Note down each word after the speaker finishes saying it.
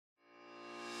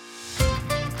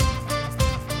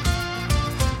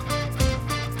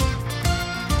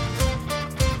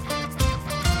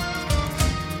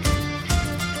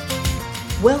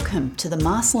Welcome to the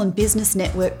Marcelin Business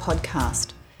Network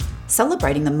podcast,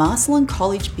 celebrating the Marcelin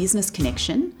College business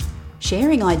connection,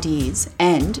 sharing ideas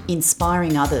and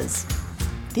inspiring others.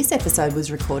 This episode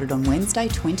was recorded on Wednesday,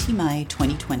 20 May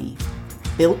 2020.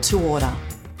 Built to order.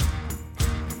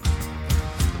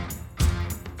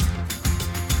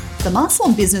 The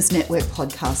Marcelin Business Network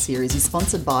podcast series is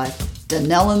sponsored by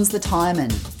Dunellan's the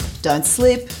Tireman. Don't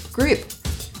slip, grip.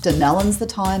 Dunellan's the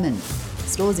Tireman.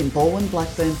 Stores in Balwyn,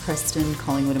 Blackburn, Preston,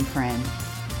 Collingwood and Prahran.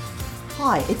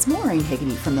 Hi, it's Maureen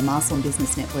Hegarty from the Marcelin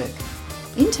Business Network.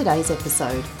 In today's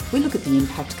episode, we look at the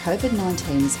impact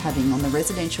COVID-19 is having on the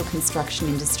residential construction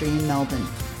industry in Melbourne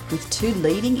with two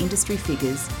leading industry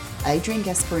figures, Adrian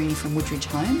Gasparini from Woodridge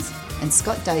Homes and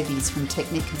Scott Davies from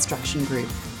Technic Construction Group.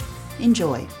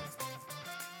 Enjoy.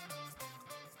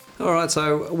 All right,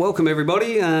 so welcome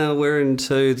everybody. We're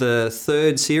into the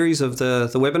third series of the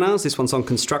webinars. This one's on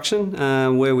construction.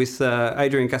 We're with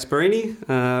Adrian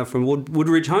Gasparini from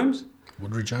Woodridge Homes.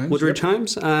 Woodridge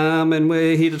Homes. And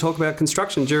we're here to talk about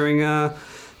construction during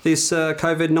this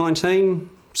COVID-19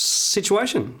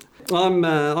 situation.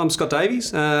 I'm Scott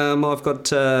Davies. I've got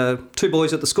two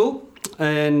boys at the school,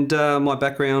 and my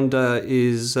background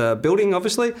is building,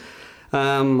 obviously.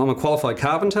 I'm a qualified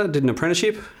carpenter, did an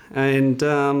apprenticeship, and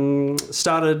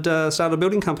started a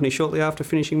building company shortly after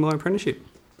finishing my apprenticeship.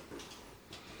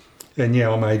 And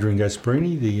yeah, I'm Adrian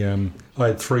Gasparini. I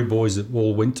had three boys that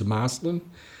all went to Marcelin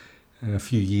a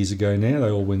few years ago now. They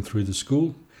all went through the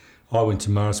school. I went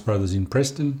to Morris Brothers in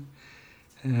Preston.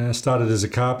 Started as a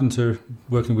carpenter,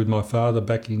 working with my father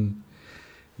back in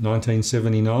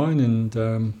 1979,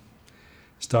 and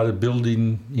started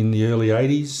building in the early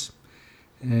 80s.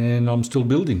 And I'm still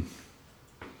building.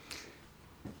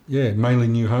 Yeah, mainly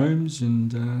new homes,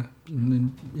 and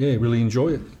really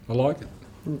enjoy it. I like it.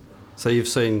 So you've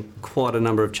seen quite a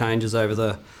number of changes over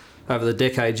the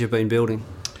decades you've been building.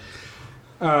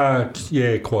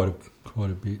 Yeah, quite a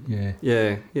bit.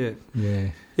 Yeah.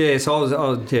 Yeah. So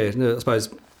I suppose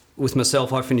with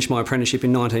myself, I finished my apprenticeship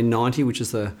in 1990, which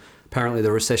is apparently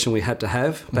the recession we had to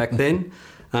have back then.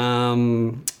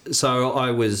 So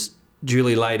I was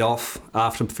duly laid off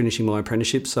after finishing my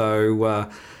apprenticeship, so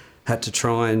had to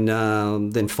try and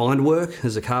then find work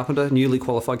as a carpenter, newly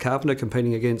qualified carpenter,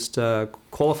 competing against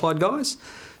qualified guys.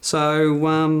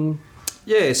 So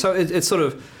it sort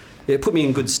of put me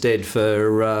in good stead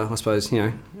for I suppose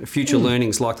future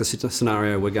learnings like the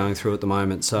scenario we're going through at the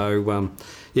moment. So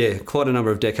quite a number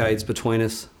of decades between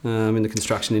us in the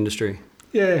construction industry.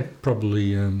 Yeah,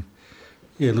 probably a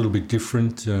little bit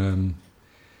different.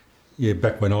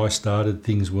 Back when I started,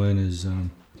 things weren't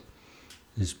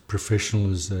as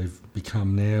professional as they've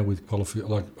become now with qualified.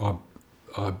 Like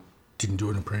I didn't do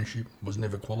an apprenticeship, was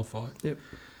never qualified. Yep.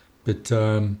 But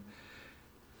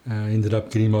ended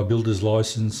up getting my builder's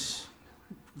licence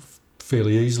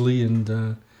fairly easily,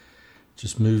 and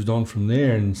just moved on from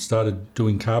there and started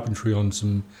doing carpentry on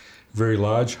some very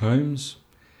large homes.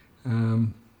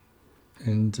 And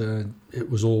it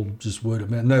was all just word of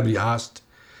mouth. Nobody asked.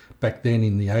 Back then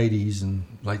in the 80s and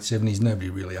late 70s, nobody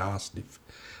really asked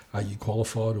are you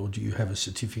qualified or do you have a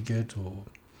certificate? Or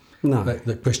no.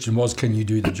 The question was, can you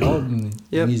do the job? And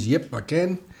yep. He's, yep, I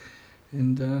can.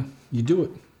 And you do it.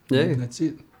 Yeah. And that's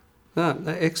it.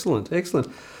 Excellent.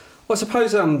 Well, I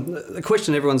suppose the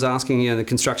question everyone's asking in the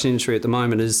construction industry at the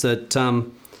moment is that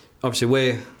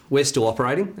obviously we're still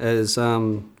operating as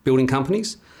building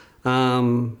companies,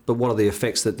 but what are the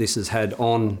effects that this has had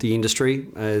on the industry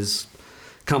as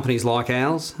companies like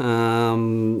ours,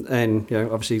 and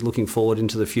obviously looking forward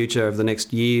into the future over the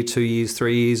next year, 2 years,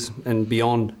 3 years and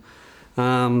beyond.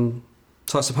 So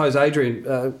I suppose,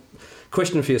 Adrian,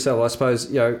 question for yourself, I suppose,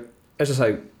 as I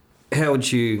say, how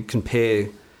would you compare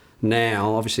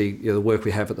now, obviously the work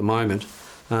we have at the moment,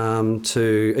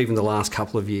 to even the last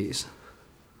couple of years?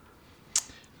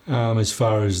 As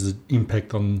far as the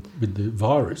impact with the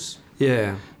virus?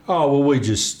 Yeah. Oh, well, we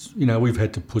just, we've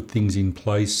had to put things in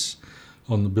place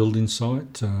on the building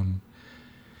site.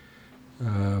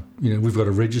 We've got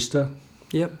a register.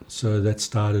 Yep. So that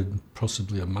started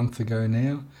possibly a month ago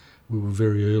now. We were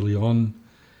very early on.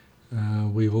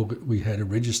 We had a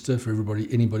register for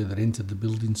anybody that entered the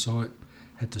building site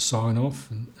had to sign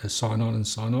off and sign on and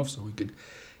sign off, so we could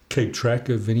keep track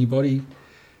of anybody.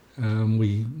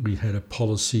 We had a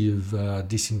policy of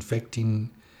disinfecting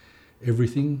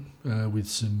everything with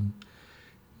some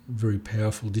very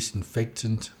powerful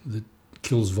disinfectant that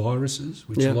kills viruses,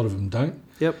 which a lot of them don't.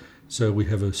 Yep. So we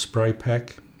have a spray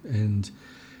pack, and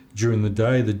during the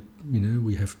day, the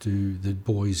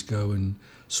boys go and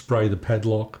spray the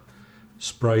padlock,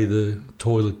 spray the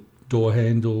toilet door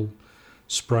handle,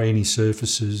 spray any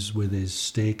surfaces where there's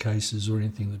staircases or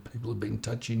anything that people have been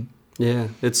touching. Yeah,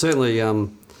 it's certainly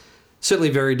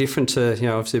very different to,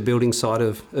 obviously a building site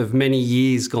of many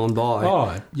years gone by.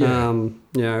 Oh,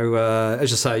 yeah. As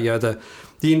you say, the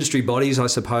industry bodies, I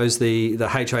suppose, the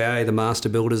HIA, the master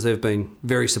builders, they've been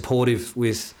very supportive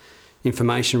with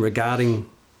information regarding,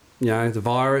 the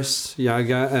virus,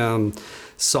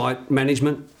 site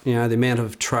management, the amount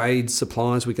of trade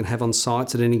suppliers we can have on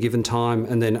sites at any given time,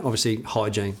 and then obviously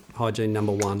hygiene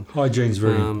number one. Hygiene's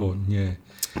very important, yeah.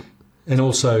 And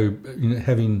also,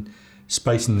 having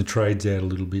spacing the trades out a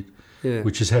little bit,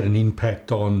 which has had an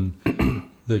impact on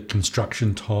the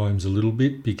construction times a little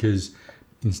bit, because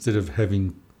instead of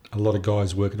having a lot of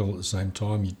guys working all at the same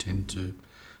time, you tend to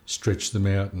stretch them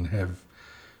out and have,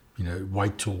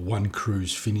 wait till one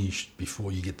crew's finished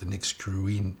before you get the next crew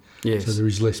in. Yes. So there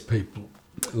is less people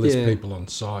on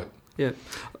site. Yeah.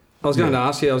 I was going to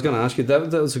ask you,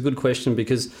 that was a good question,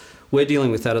 because we're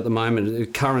dealing with that at the moment. The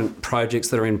current projects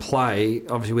that are in play,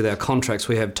 obviously with our contracts,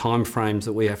 we have timeframes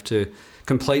that we have to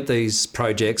complete these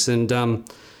projects. And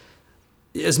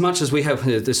as much as we have,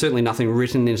 there's certainly nothing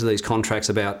written into these contracts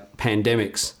about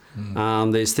pandemics.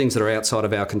 There's things that are outside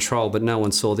of our control, but no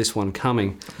one saw this one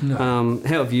coming. No.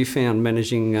 How have you found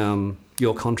managing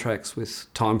your contracts with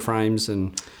timeframes,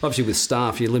 and obviously with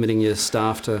staff? You're limiting your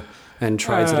staff and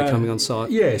trades that are coming on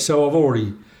site. Yeah, so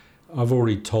I've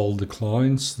already told the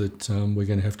clients that we're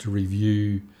going to have to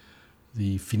review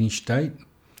the finish date.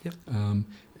 Yep.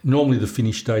 Normally the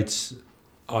finish dates,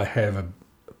 I have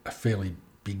a fairly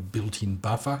big built-in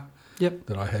buffer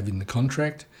that I have in the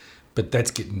contract, but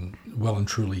that's getting well and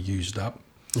truly used up.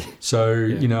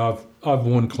 So, I've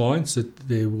warned clients that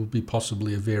there will be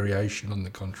possibly a variation on the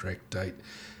contract date,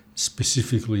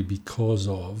 specifically because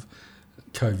of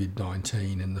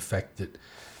COVID-19 and the fact that,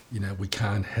 we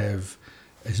can't have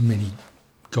as many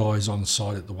guys on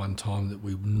site at the one time that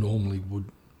we normally would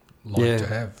like to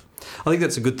have. I think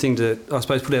that's a good thing to, I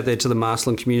suppose, put out there to the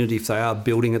Marsland community, if they are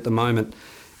building at the moment,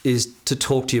 is to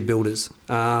talk to your builders.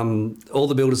 All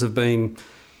the builders have been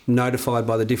notified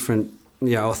by the different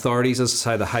authorities, as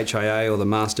I say, the HIA or the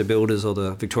Master Builders or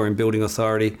the Victorian Building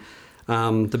Authority.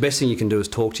 The best thing you can do is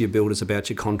talk to your builders about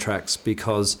your contracts,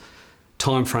 because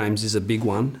timeframes is a big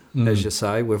one, as you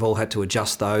say. We've all had to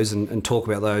adjust those and talk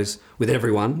about those with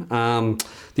everyone.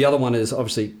 The other one is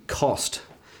obviously cost.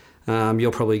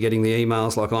 You're probably getting the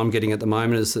emails like I'm getting at the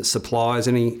moment, is that suppliers,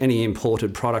 any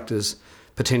imported product is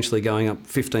potentially going up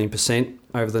 15%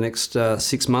 over the next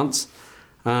 6 months.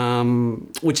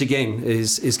 Which again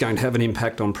is going to have an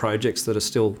impact on projects that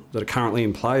are currently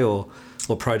in play or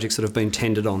projects that have been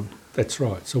tendered on. That's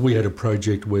right. So we had a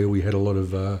project where we had a lot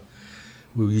of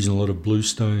we were using a lot of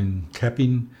bluestone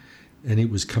capping, and it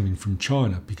was coming from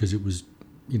China because it was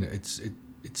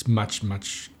it's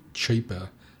much cheaper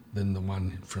than the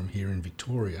one from here in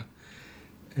Victoria.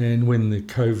 And when the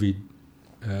COVID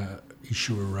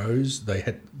issue arose, they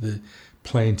had the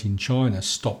plant in China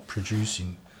stop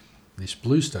producing this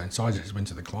bluestone. So I just went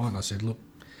to the client and I said, look,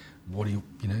 what are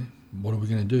we going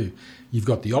to do? You've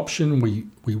got the option,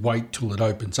 we wait till it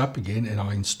opens up again and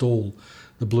I install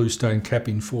the bluestone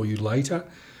capping for you later,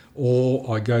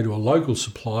 or I go to a local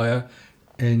supplier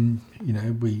and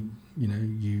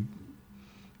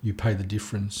you pay the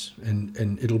difference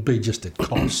and it'll be just at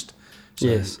cost. So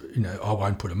yes. I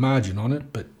won't put a margin on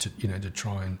it, but to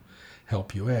try and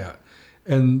help you out.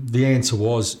 And the answer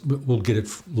was, we'll get it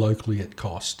locally at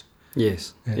cost.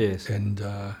 Yes, and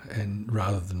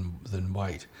rather than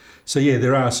wait. So yeah,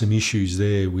 there are some issues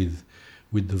there with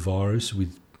the virus,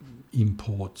 with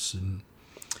imports, and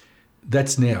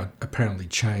that's now apparently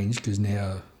changed because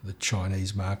now the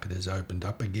Chinese market has opened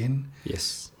up again.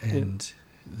 Yes, and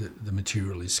the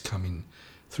material is coming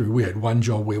through. We had one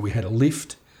job where we had a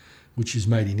lift, which is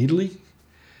made in Italy,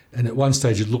 and at one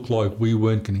stage it looked like we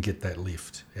weren't going to get that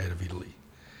lift out of Italy.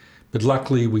 But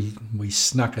luckily we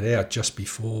snuck it out just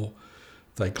before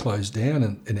they closed down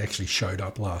and actually showed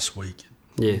up last week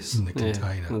in the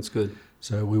container. That's good.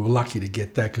 So we were lucky to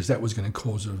get that because that was going to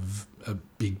cause a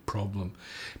big problem.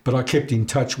 But I kept in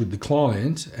touch with the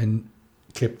client and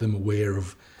kept them aware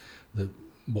of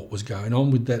what was going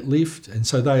on with that lift. And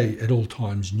so they at all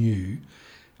times knew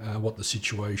what the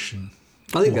situation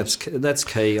I think that's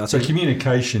key. I think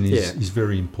communication is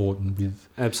very important with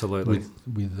absolutely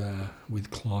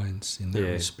with clients in that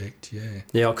respect.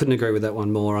 Yeah, I couldn't agree with that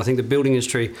one more. I think the building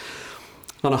industry,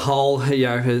 on a whole,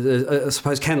 I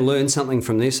suppose can learn something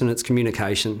from this, and it's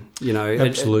communication.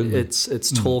 Absolutely,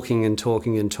 it's talking and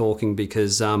talking and talking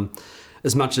because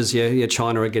as much as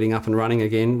China are getting up and running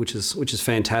again, which is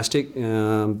fantastic,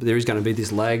 there is going to be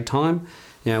this lag time.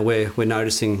 Where we're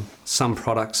noticing some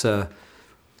products are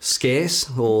scarce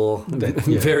or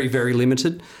very, very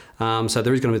limited. So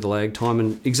there is going to be the lag time,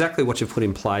 and exactly what you've put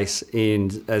in place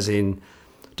as in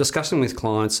discussing with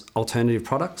clients alternative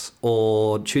products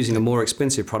or choosing a more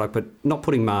expensive product, but not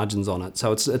putting margins on it.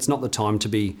 So it's not the time to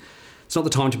be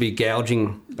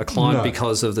gouging a client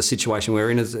because of the situation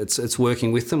we're in. It's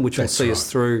working with them, which will see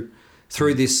us through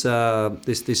this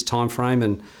time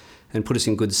frame and put us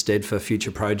in good stead for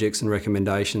future projects and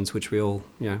recommendations, which we all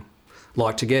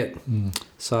like to get.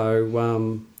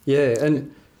 So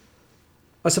and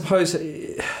I suppose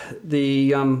the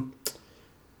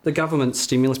government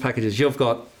stimulus packages, you've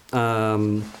got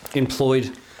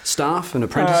employed staff and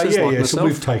apprentices like myself. So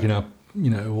we've taken up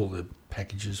all the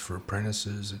packages for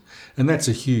apprentices, and that's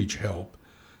a huge help.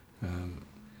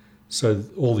 So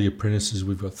all the apprentices,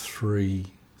 we've got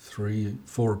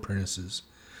 4 apprentices,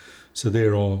 so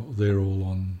they're all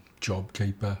on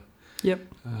JobKeeper. Yep.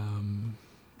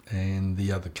 And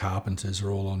the other carpenters are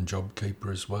all on JobKeeper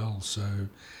as well. So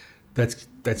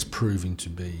that's proving to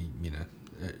be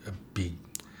a big.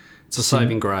 It's a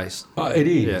saving grace. It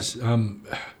is. Yeah.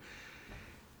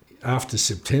 After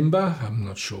September, I'm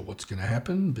not sure what's going to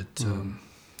happen, but.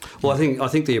 Well, I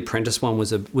think the apprentice one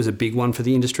was a big one for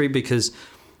the industry, because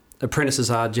apprentices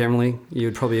are generally,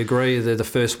 you'd probably agree, they're the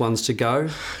first ones to go.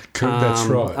 That's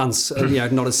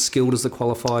right. Not as skilled as the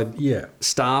qualified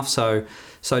staff. So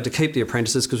to keep the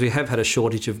apprentices, because we have had a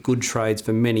shortage of good trades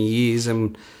for many years,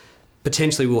 and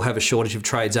potentially we'll have a shortage of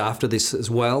trades after this as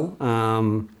well,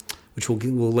 which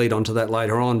we'll lead on to that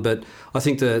later on. But I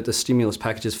think the stimulus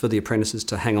packages for the apprentices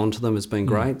to hang on to them has been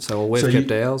great. So we've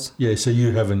kept ours. Yeah, so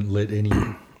you haven't let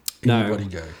anybody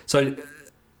go. So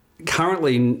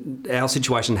currently our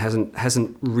situation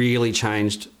hasn't really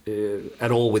changed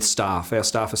at all with staff. Our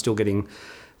staff are still getting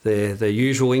their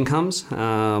usual incomes.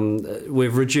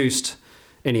 We've reduced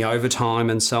any overtime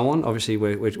and so on. Obviously,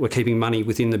 we're keeping money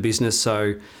within the business.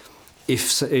 So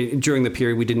if during the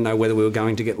period we didn't know whether we were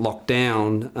going to get locked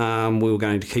down, we were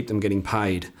going to keep them getting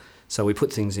paid. So we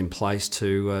put things in place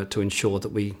to ensure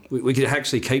that we could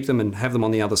actually keep them and have them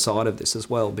on the other side of this as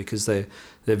well, because they're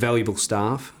valuable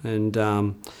staff, and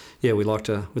we'd like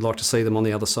to see them on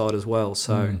the other side as well.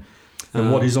 So,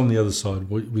 and what is on the other side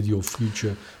with your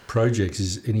future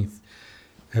projects?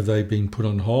 Have they been put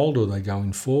on hold, or are they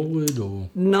going forward, or?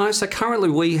 No. So currently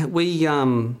we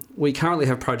currently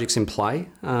have projects in play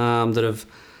that have,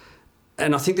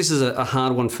 and I think this is a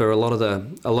hard one for a lot of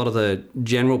the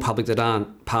general public that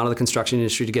aren't part of the construction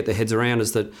industry to get their heads around.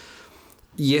 Is that,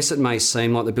 yes, it may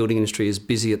seem like the building industry is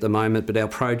busy at the moment, but our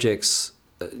projects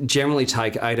generally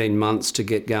take 18 months to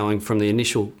get going from the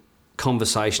initial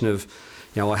conversation of,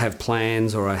 I have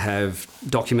plans or I have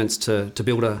documents to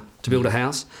build a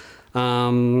house.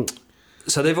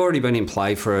 So they've already been in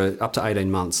play for up to 18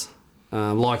 months.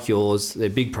 Like yours, they're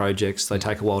big projects. They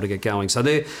take a while to get going. So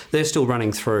they're still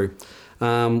running through.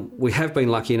 We have been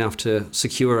lucky enough to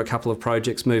secure a couple of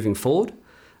projects moving forward,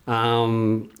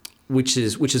 which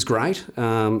is great,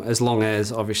 as long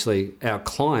as obviously our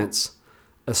clients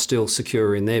are still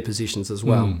secure in their positions as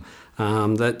well.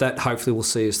 That hopefully will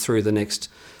see us through the next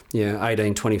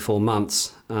 18, 24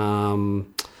 months.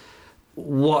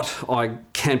 What I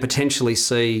can potentially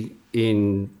see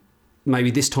in maybe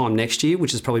this time next year,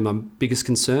 which is probably my biggest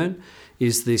concern,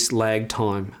 is this lag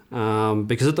time.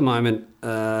 Because at the moment,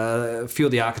 a few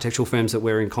of the architectural firms that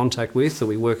we're in contact with, that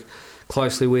we work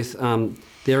closely with,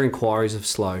 their inquiries have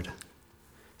slowed.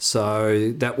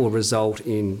 So that will result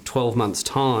in 12 months'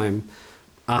 time,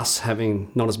 us having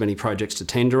not as many projects to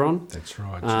tender on. That's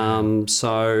right.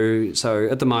 So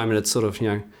at the moment, it's sort of,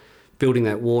 building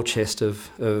that war chest of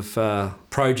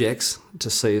projects to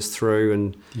see us through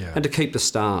and to keep the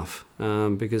staff,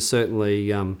 because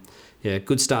certainly,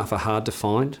 good staff are hard to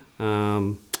find.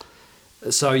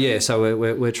 So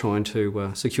we're trying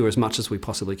to secure as much as we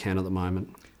possibly can at the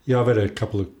moment. Yeah, I've had a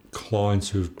couple of clients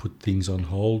who've put things on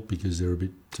hold because they're a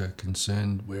bit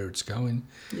concerned where it's going.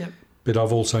 Yep. But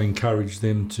I've also encouraged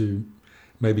them to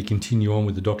maybe continue on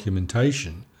with the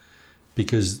documentation,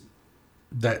 because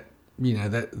that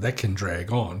can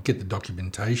drag on. Get the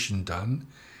documentation done,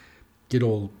 get it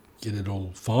all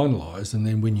finalised, and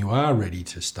then when you are ready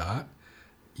to start,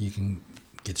 you can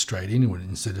get straight into it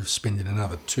instead of spending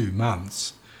another 2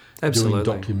 months doing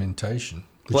documentation,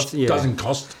 which doesn't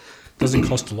cost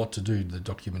a lot to do the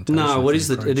documentation. No, it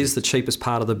is the cheapest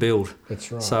part of the build.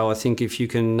 That's right. So I think if you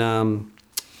can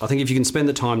spend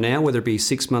the time now, whether it be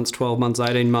 6 months, 12 months,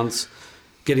 18 months,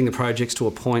 getting the projects to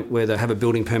a point where they have a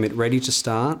building permit ready to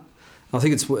start. I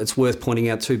think it's worth pointing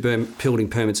out too, building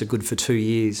permits are good for 2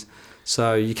 years.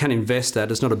 So you can invest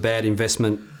that. It's not a bad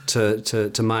investment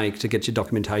to make to get your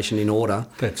documentation in order.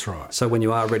 That's right. So when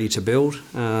you are ready to build,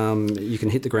 you can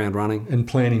hit the ground running. And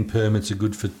planning permits are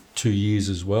good for 2 years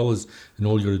as well, and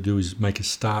all you got to do is make a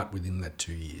start within that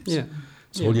 2 years. Yeah.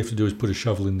 So all you have to do is put a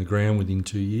shovel in the ground within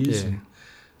 2 years. Yeah. And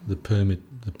the permit.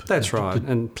 That's right.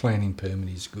 And planning permit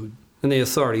is good. And the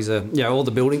authorities are, all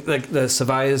the building, the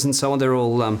surveyors and so on, they're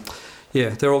all,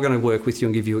 they're all going to work with you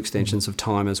and give you extensions of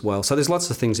time as well. So there's lots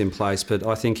of things in place, but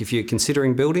I think if you're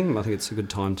considering building, I think it's a good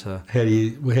time to. How do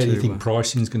you think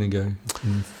pricing's going to go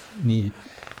in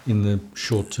the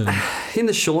short term? In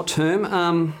the short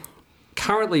term,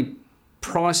 currently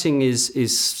pricing is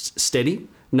steady.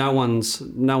 No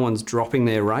one's dropping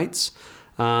their rates.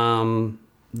 They're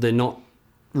not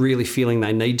really feeling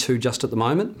they need to just at the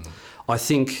moment. I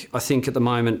think at the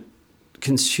moment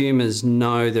consumers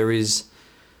know there is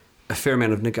a fair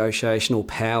amount of negotiational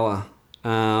power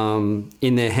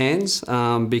in their hands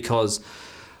because,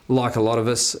 like a lot of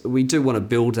us, we do want to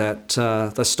build that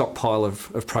the stockpile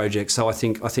of projects. So I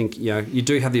think you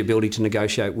do have the ability to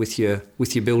negotiate with your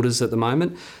builders at the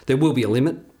moment. There will be a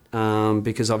limit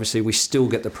because obviously we still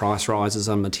get the price rises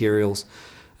on materials.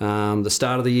 The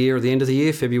start of the year or the end of the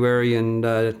year, February and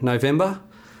November,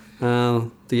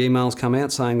 the emails come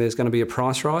out saying there's going to be a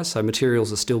price rise, so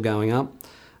materials are still going up.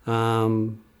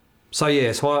 So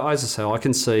as I say, I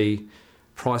can see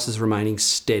prices remaining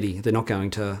steady. They're not going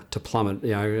to plummet.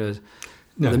 No.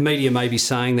 The media may be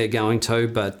saying they're going to,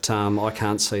 but I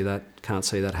can't see that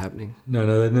happening.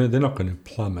 No, they're not going to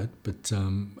plummet, but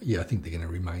I think they're going to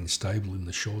remain stable in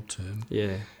the short term.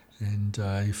 Yeah. And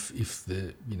if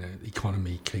the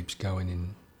economy keeps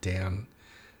going down,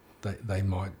 they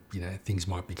might things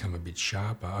might become a bit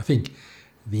sharper. I think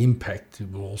the impact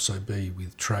will also be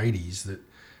with tradies that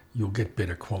you'll get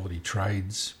better quality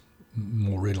trades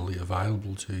more readily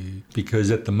available to you, because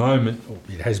at the moment, or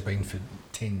it has been for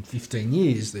 10, 15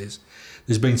 years, there's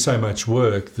been so much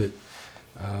work that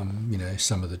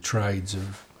some of the trades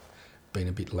have been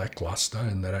a bit lacklustre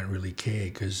and they don't really care,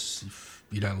 because if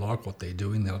you don't like what they're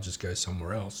doing, they'll just go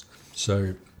somewhere else.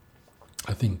 So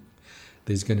I think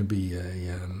there's going to be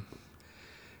a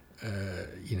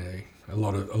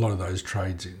lot of those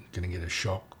trades are going to get a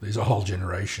shock. There's a whole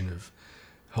generation of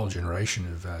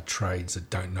trades that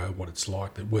don't know what it's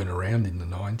like, that weren't around in the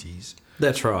 90s.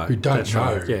 That's right. Who don't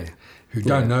know. Right. Yeah. Who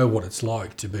don't know what it's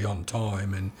like to be on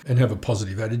time and have a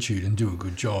positive attitude and do a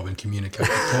good job and communicate with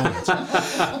clients.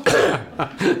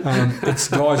 It's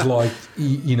guys like,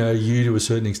 you to a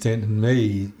certain extent, and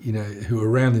me, who were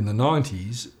around in the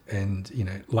 90s and,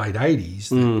 late 80s,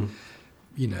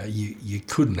 that, you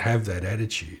couldn't have that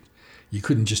attitude. You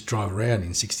couldn't just drive around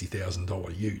in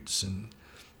 $60,000 utes and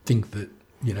think that,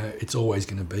 it's always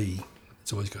going to be like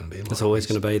it's always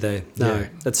going to be there. No, yeah.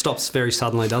 It stops very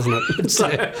suddenly, doesn't it?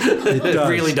 It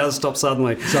really does stop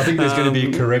suddenly. So I think there's going to be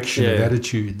a correction of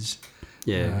attitudes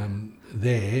there,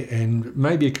 and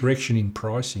maybe a correction in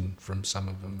pricing from some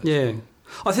of them. Yeah.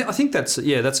 Well. I think that's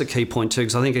a key point too,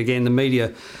 because I think again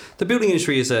the building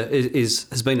industry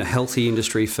has been a healthy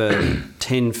industry for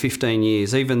 10, 15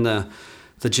 years. Even the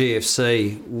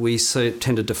GFC, we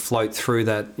tended to float through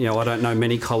that. I don't know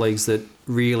many colleagues that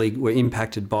really were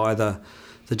impacted by the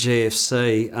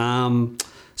GFC.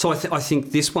 So I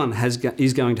think this one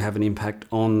is going to have an impact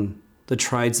on the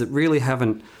trades that really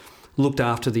haven't looked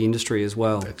after the industry as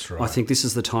well. That's right. I think this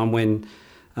is the time when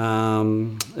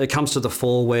it comes to the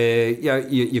fore where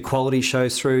your quality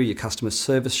shows through, your customer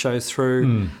service shows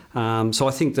through. So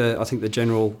I think the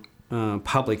general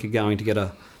public are going to get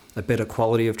a better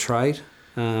quality of trade.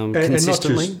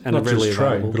 Consistently and not readily just trade,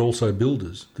 available. but also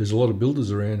builders. There's a lot of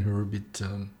builders around who are a bit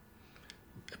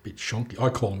shonky. I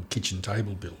call them kitchen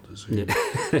table builders who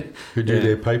do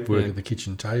their paperwork at the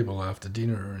kitchen table after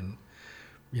dinner, and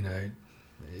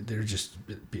they're just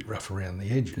a bit rough around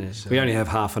the edges. Yeah. So. We only have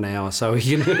half an hour, so we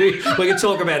can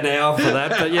talk about an hour for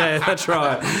that. But yeah, that's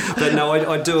right. But no,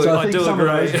 I do. So I think do some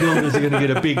agree. of those builders are going to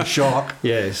get a big shock.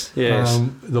 Yes.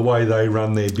 The way they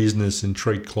run their business and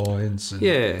treat clients.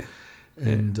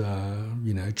 And,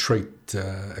 treat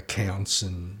accounts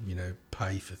and,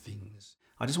 pay for things.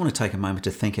 I just want to take a moment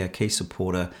to thank our key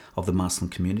supporter of the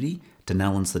Marsland community,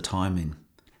 Denellan's The Tyre Men.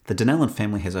 The Denellan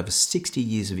family has over 60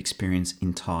 years of experience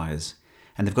in tyres,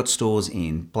 and they've got stores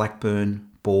in Blackburn,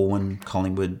 Balwyn,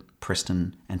 Collingwood,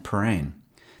 Preston and Prahran.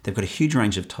 They've got a huge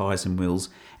range of tyres and wheels,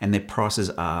 and their prices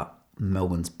are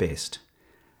Melbourne's best.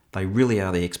 They really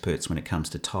are the experts when it comes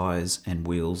to tyres and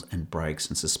wheels and brakes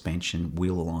and suspension,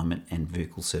 wheel alignment and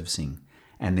vehicle servicing.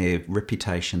 And their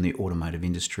reputation in the automotive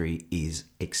industry is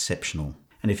exceptional.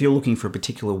 And if you're looking for a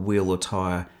particular wheel or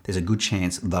tyre, there's a good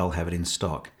chance they'll have it in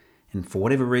stock. And for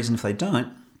whatever reason, if they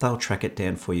don't, they'll track it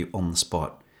down for you on the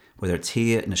spot. Whether it's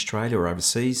here in Australia or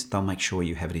overseas, they'll make sure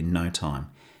you have it in no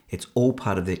time. It's all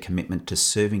part of their commitment to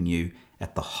serving you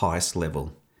at the highest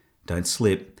level. Don't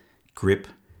slip, grip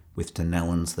with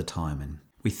Denellens the Tireman.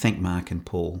 We thank Mark and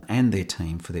Paul and their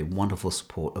team for their wonderful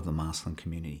support of the Marsland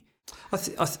community. I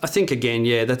think again,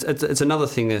 it's another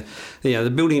thing that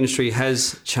the building industry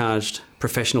has charged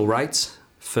professional rates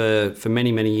for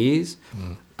many, many years.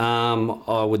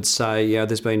 I would say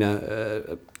there's been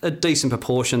a decent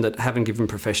proportion that haven't given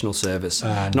professional service,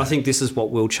 and I think this is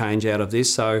what will change out of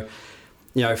this. So,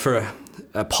 for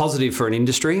a positive for an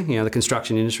industry, the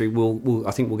construction industry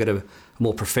I think we'll get a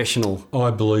more professional,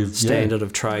 I believe, standard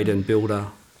of trade and builder.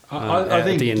 I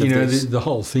think at the end of this. the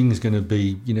whole thing is going to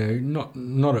be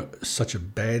not such a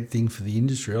bad thing for the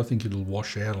industry. I think it'll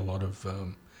wash out a lot of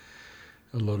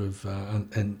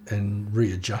and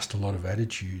readjust a lot of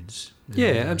attitudes.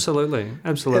 Yeah, absolutely.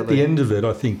 At the end of it,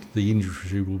 I think the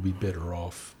industry will be better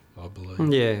off, I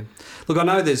believe. Yeah. Look, I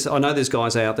know there's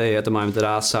guys out there at the moment that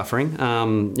are suffering.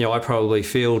 I probably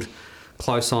field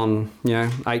close on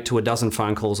 8 to a dozen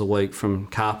phone calls a week from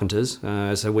carpenters.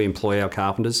 So we employ our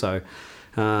carpenters. So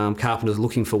carpenters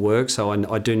looking for work. So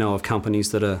I do know of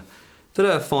companies that are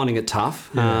finding it tough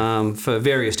for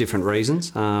various different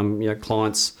reasons.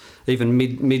 Clients even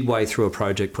midway through a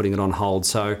project putting it on hold.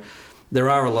 So there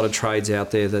are a lot of trades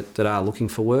out there that are looking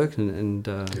for work and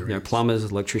plumbers,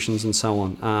 electricians, and so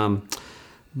on.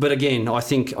 But again, I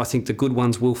think the good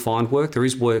ones will find work. There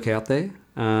is work out there.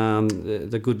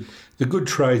 The good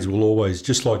trades will always,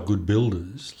 just like good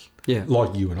builders,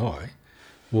 like you and I,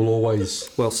 will always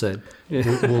well said. Yeah.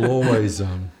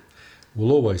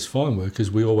 We'll always find work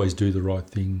because we always do the right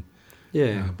thing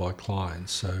by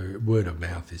clients. So word of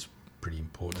mouth is pretty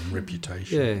important, and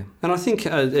reputation. Yeah, and I think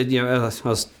as I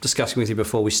was discussing with you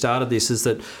before we started this, is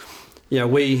that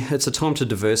it's a time to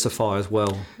diversify as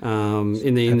well.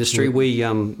 In the industry, we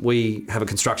have a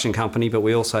construction company, but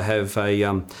we also have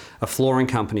a flooring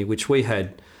company, which we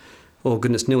had,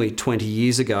 nearly 20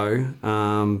 years ago.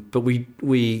 But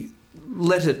we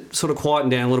let it sort of quieten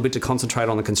down a little bit to concentrate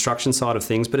on the construction side of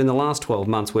things. But in the last 12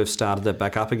 months, we've started that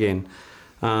back up again.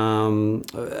 And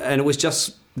it was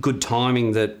just good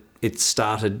timing that it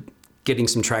started getting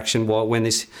some traction when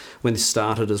this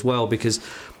started as well, because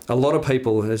a lot of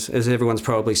people, as everyone's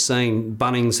probably seen,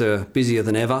 Bunnings are busier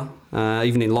than ever.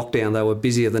 Even in lockdown, they were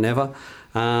busier than ever.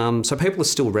 So people are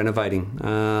still renovating.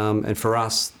 And for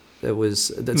us,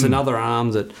 it's another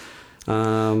arm that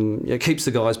keeps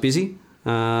the guys busy.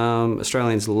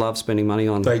 Australians love spending money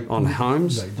on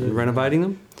homes and renovating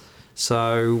them.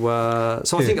 So I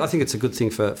think it's a good thing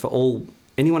for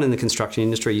anyone in the construction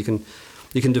industry.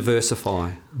 You can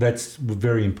diversify. That's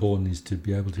very important, is to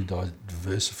be able to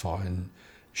diversify and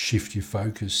shift your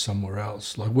focus somewhere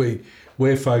else. Like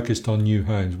we're focused on new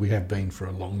homes. We have been for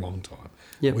a long, long time.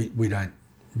 Yep. We don't.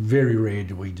 Very rare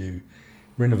do we do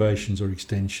renovations or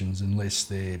extensions unless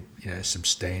they're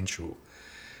substantial.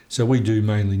 So we do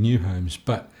mainly new homes,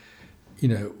 but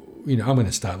I'm going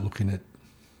to start looking at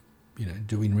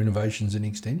doing renovations and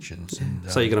extensions. Yeah.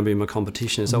 And, so you're going to be my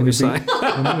competition, is that what you're saying?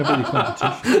 I'm going to be the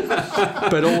competition.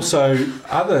 But also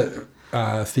other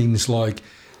things like,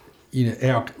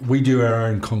 we do our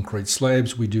own concrete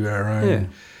slabs, we do our own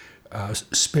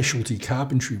specialty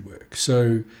carpentry work.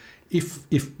 So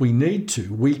if we need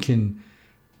to, we can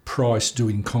price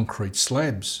doing concrete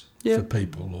slabs for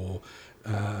people, or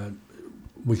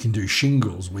we can do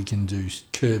shingles, we can do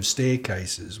curved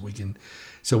staircases, we can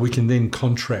then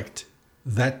contract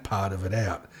that part of it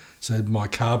out. So my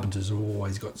carpenters have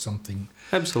always got something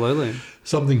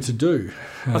to do.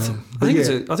 I think it's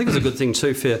a good thing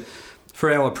too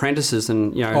for our apprentices,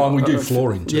 and and we do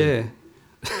flooring too. Yeah.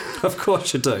 Of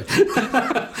course you do.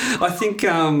 I think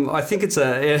it's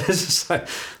okay,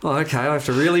 I have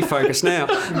to really focus now.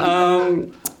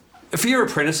 For your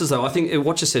apprentices, though, I think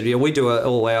what you said, we do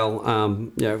all our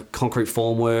concrete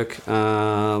formwork,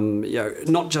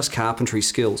 not just carpentry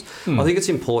skills. I think it's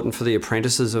important for the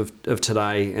apprentices of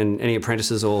today, and any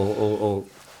apprentices or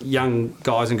young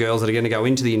guys and girls that are going to go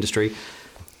into the industry,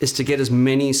 is to get as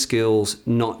many skills,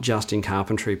 not just in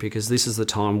carpentry, because this is the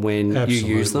time when you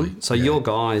use them. So your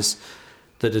guys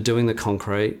that are doing the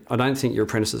concrete, I don't think your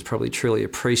apprentices probably truly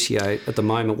appreciate at the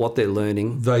moment what they're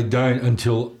learning. They don't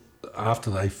until after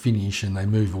they finish and they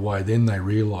move away, then they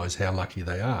realise how lucky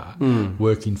they are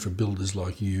working for builders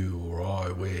like you or I,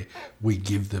 where we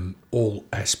give them all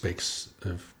aspects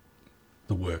of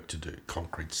the work to do: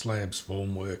 concrete slabs,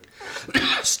 formwork,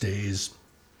 stairs,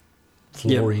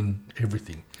 flooring,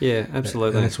 everything. Yeah,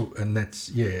 absolutely. And that's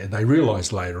they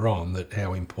realised later on that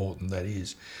how important that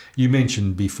is. You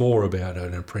mentioned before about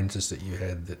an apprentice that you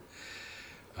had that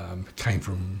came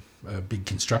from a big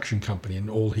construction company, and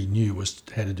all he knew was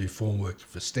how to do formwork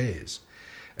for stairs.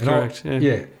 And Correct.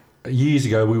 Years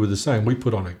ago we were the same. We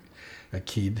put on a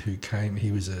kid who came.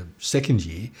 He was a second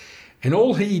year, and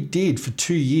all he did for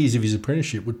 2 years of his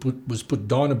apprenticeship was put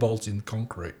dynabolts in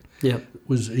concrete. Yeah.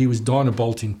 He was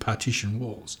dynabolting partition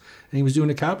walls, and he was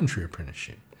doing a carpentry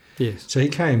apprenticeship. Yes. So he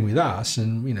came with us,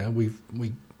 and we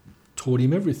taught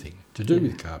him everything to do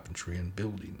with carpentry and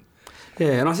building.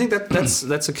 Yeah, and I think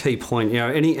that's a key point.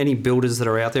 Any builders that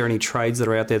are out there, any trades that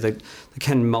are out there that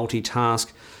can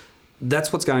multitask,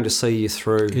 that's what's going to see you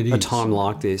through a time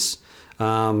like this.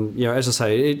 As I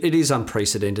say, it is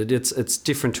unprecedented. It's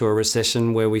different to a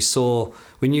recession where we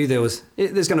knew there's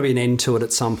going to be an end to it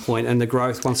at some point, and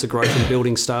once the growth in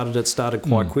building started, it started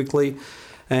quite quickly,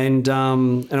 and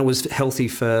it was healthy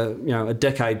for a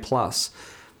decade plus.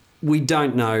 We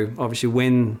don't know obviously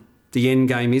when the end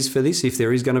game is for this, if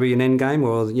there is going to be an end game,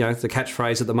 or the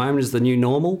catchphrase at the moment is the new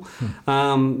normal.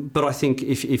 But I think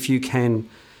if you can,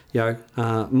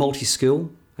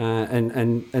 multi-skill.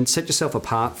 And set yourself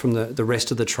apart from the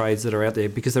rest of the trades that are out there,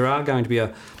 because there are going to be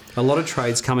a lot of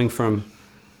trades coming from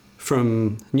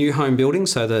new home building,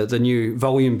 so the new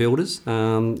volume builders.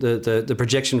 The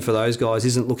projection for those guys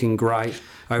isn't looking great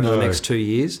over the next 2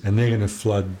 years, and they're going to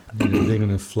flood. They're going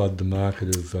to flood the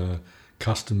market of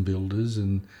custom builders,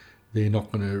 and they're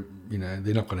not going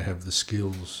to have the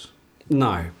skills.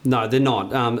 No, they're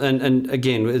not. And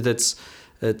again, this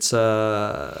is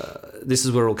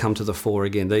where it'll come to the fore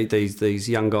again. These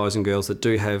young guys and girls that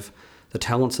do have the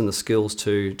talents and the skills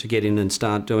to get in and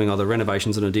start doing either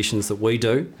renovations and additions that we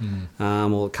do,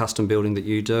 or custom building that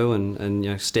you do,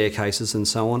 and staircases and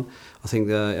so on. I think,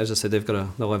 as I said,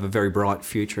 they'll have a very bright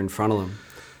future in front of them.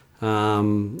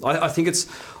 I think it's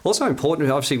also important,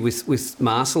 obviously, with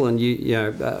Marcel and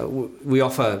we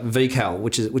offer VCAL,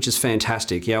 which is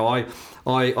fantastic. I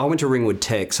went to Ringwood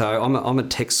Tech, so I'm a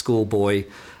tech school boy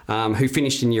who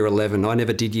finished in year 11. I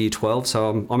never did year 12,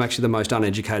 so I'm actually the most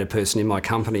uneducated person in my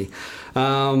company.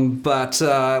 But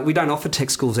we don't offer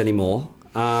tech schools anymore.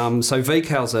 So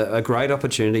VCAL's a great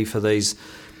opportunity for these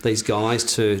guys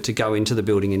to go into the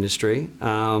building industry.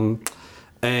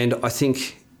 And I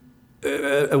think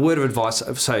a word of advice,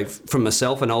 say from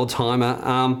myself, an old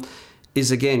timer,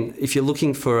 is again, if you're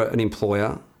looking for an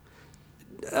employer,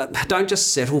 don't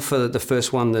just settle for the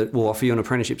first one that will offer you an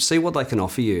apprenticeship. See what they can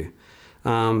offer you,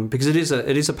 because it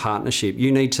is a partnership.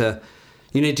 You need to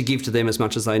give to them as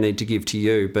much as they need to give to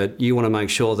you, but you want to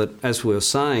make sure that, as we were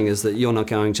saying, is that you're not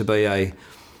going to be a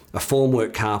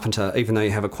formwork carpenter, even though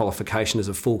you have a qualification as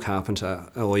a full carpenter,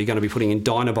 or you're going to be putting in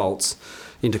dynabolts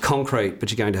into concrete, but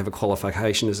you're going to have a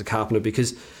qualification as a carpenter,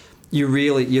 because you're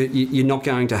not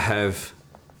going to have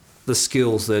the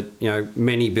skills that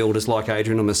many builders like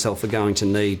Adrian or myself are going to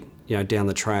need down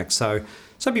the track. So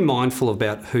be mindful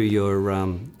about who you're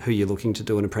looking to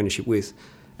do an apprenticeship with,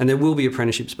 and there will be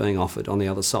apprenticeships being offered on the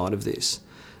other side of this.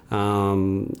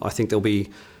 I think there'll be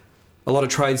a lot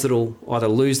of trades that'll either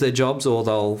lose their jobs, or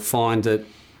they'll find that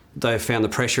they've found the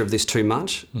pressure of this too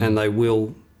much, and they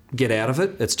will get out of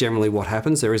it. It's generally what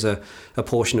happens. There is a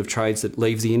portion of trades that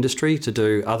leave the industry to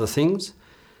do other things.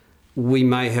 We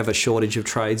may have a shortage of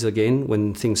trades again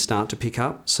when things start to pick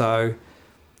up. So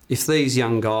if these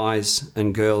young guys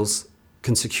and girls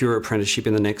can secure apprenticeship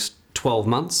in the next 12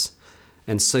 months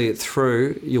and see it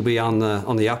through, you'll be on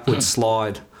the upward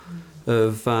slide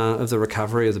of the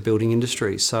recovery of the building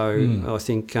industry. So I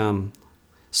think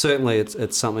certainly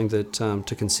it's something that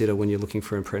to consider when you're looking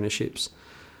for apprenticeships.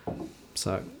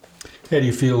 So, how do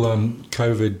you feel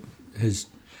COVID is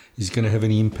going to have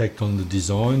any impact on the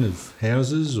design of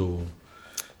houses, or do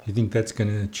you think that's going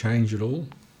to change at all?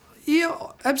 Yeah,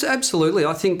 absolutely.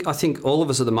 I think all of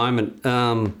us at the moment,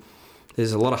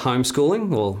 there's a lot of homeschooling,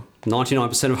 well,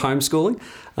 99% of homeschooling.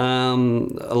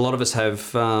 A lot of us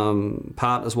have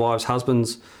partners, wives,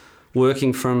 husbands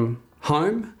working from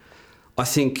home. I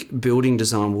think building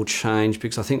design will change,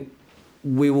 because I think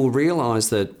we will realise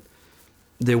that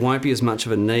there won't be as much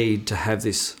of a need to have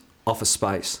this office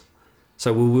space.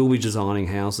 So we will be designing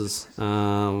houses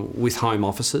with home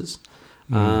offices.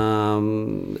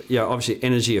 Obviously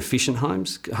energy efficient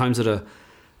homes that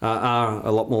are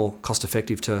a lot more cost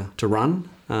effective to run.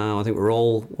 I think we're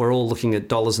all looking at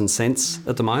dollars and cents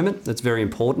at the moment. That's very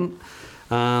important.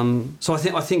 So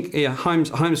I think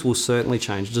homes will certainly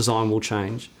change. Design will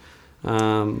change.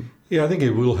 I think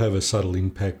it will have a subtle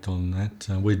impact on that.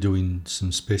 We're doing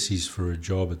some species for a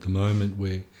job at the moment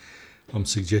where I'm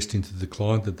suggesting to the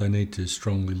client that they need to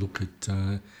strongly look at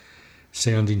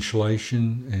sound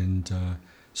insulation and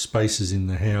spaces in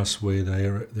the house where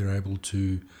they're able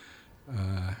to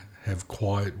have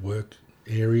quiet work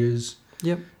areas.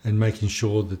 Yep. And making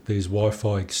sure that there's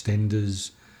Wi-Fi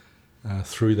extenders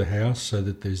through the house so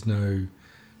that there's no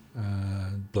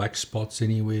black spots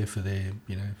anywhere for their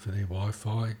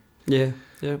Wi-Fi. Yeah,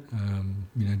 yeah.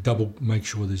 Make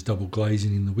sure there's double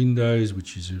glazing in the windows,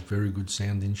 which is a very good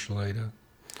sound insulator.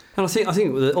 And I think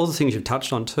all the things you've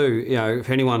touched on too, if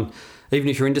anyone, even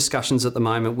if you're in discussions at the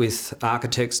moment with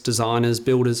architects, designers,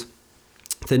 builders,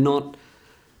 they're not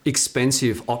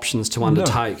expensive options to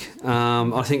undertake.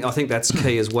 No. I think that's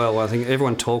key as well. I think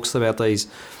everyone talks about these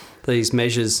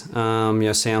measures,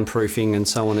 soundproofing and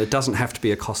so on. It doesn't have to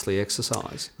be a costly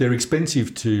exercise. They're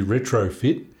expensive to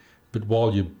retrofit, but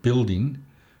while you're building,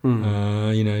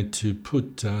 to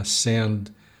put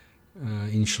sound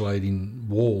insulating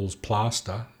walls,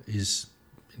 plaster, is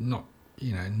not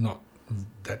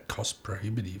that cost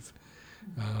prohibitive.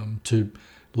 To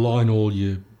line all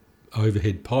your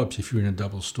overhead pipes, if you're in a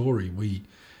double story, we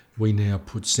now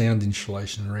put sound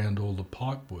insulation around all the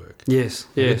pipe work. Yes.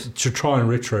 To try and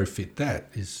retrofit that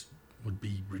would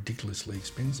be ridiculously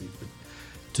expensive, but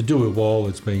to do it while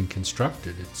it's being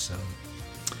constructed, it's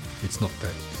not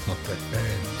that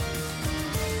bad.